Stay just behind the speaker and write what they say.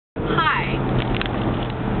Hi.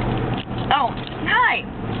 Oh, hi.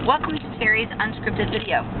 Welcome to Terry's Unscripted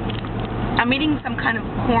video. I'm eating some kind of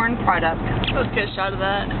corn product. Let's get a shot of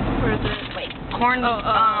that. Where is it? Wait, corn,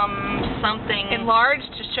 something. Enlarged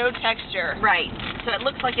to show texture. Right. So it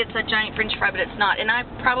looks like it's a giant French fry, but it's not. And I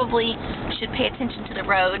probably should pay attention to the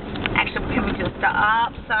road. Actually, we're coming to a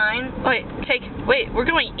stop sign. Wait, we're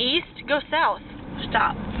going east? Go south.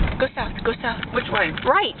 Stop. Go south, go south. Which way?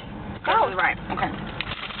 Right. South. Right. Okay.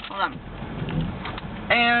 Hold on.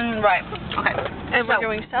 And right. Okay. And we're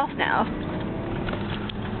going south now.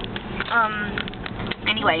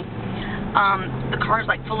 Anyway, the car's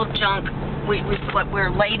like full of junk. We're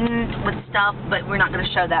laden with stuff, but we're not going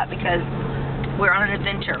to show that because we're on an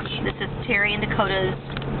adventure. This is Terri and Dakota's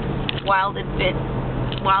wild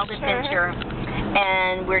adventure,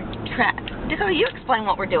 and we're Dakota, you explain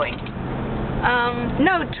what we're doing.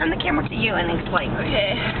 No, turn the camera to you and explain.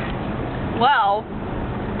 Okay. Well.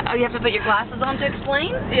 Oh, you have to put your glasses on to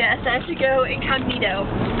explain? Yes, I have to go incognito.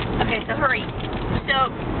 Okay, so hurry. So,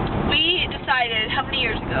 we decided, how many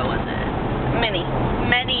years ago was it? Many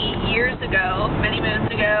Years ago, many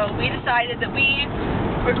moons ago, we decided that we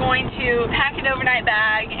were going to pack an overnight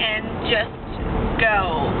bag and just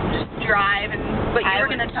drive. But you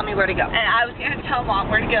were going to tell me where to go. And I was going to tell Mom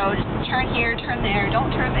where to go. Just turn here, turn there,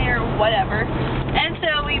 don't turn there, whatever. And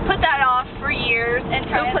so we put that off for years. And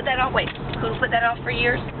Who put that off? Wait, who put that off for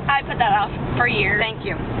years? I put that off for years. Thank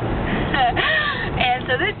you. And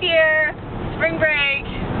so this year, spring break,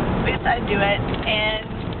 we decided to do it. And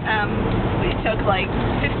we took like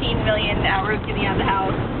 15 million hours getting out of the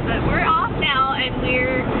house. But we're off now, and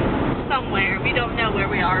we're somewhere. We don't know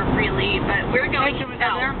where we are really, but we're going to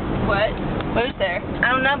there. What? What is there?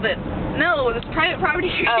 I don't know, but no, it's private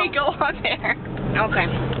property. You can't go on there. Okay.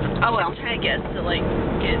 Oh well. I'm trying to get us to like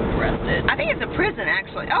get arrested. I think it's a prison,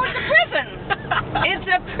 actually. Oh, it's a prison. It's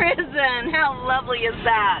a prison. How lovely is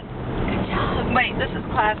that? Good job. Wait, this is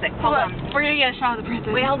classic. Hold on. We're gonna get a shot of the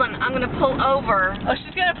prison. Wait, hold on. I'm gonna pull over. Oh,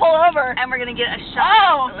 she's gonna pull over. And we're gonna get a shot.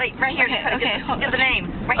 Oh. Wait, right here. Okay. Get the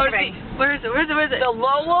name. Right here. Right. Where is it? Where is it? The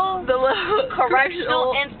Lowell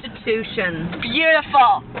Correctional Institution. Institution.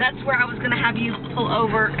 Beautiful. That's where I was gonna have you pull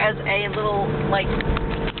over as a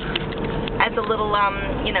little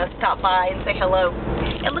stop by and say hello.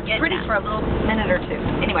 It looks pretty for a little minute or two.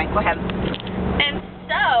 Anyway, go ahead. And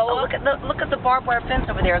so, look at the barbed wire fence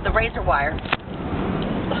over there, the razor wire.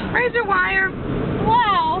 Razor wire.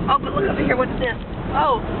 Wow. Oh, but look over here. What's this?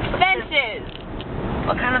 Oh, fences.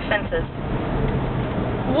 What kind of fences?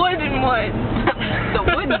 Wooden ones. The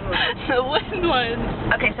wooden ones. The wooden ones.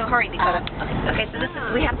 Okay, so hurry, Dakota. Okay, so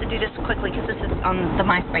we have to do this quickly because this is on the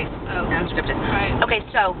MySpace Unscripted. Right. Okay,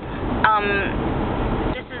 so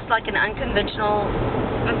this is like an unconventional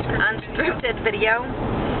unscripted video.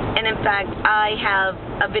 And in fact, I have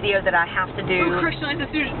a video that I have to do.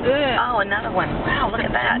 Oh, another one. Wow, look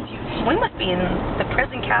at that. We must be in the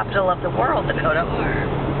prison capital of the world, Dakota.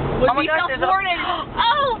 Oh my gosh, there's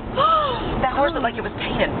that horse looked like it was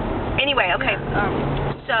painted. Anyway, okay.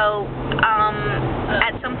 So,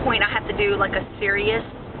 at some point I have to do like a serious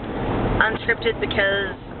unscripted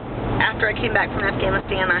because after I came back from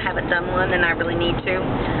Afghanistan, I haven't done one and I really need to.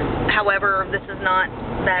 However, this is not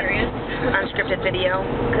that unscripted video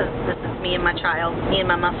because this is me and my child, me and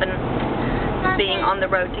my muffin being on the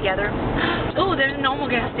road together. Oh, there's a normal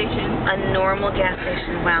gas station. A normal gas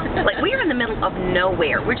station, wow. Like, we are in the middle of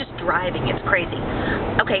nowhere. We're just driving. It's crazy.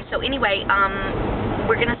 Okay, so anyway,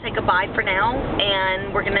 we're going to say goodbye for now,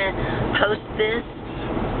 and we're going to post this.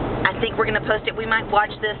 I think we're going to post it. We might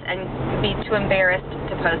watch this and be too embarrassed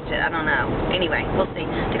to post it. I don't know. Anyway, we'll see.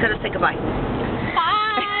 Dakota, say goodbye.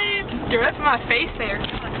 Bye. You're right for my face there.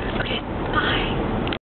 Okay, bye.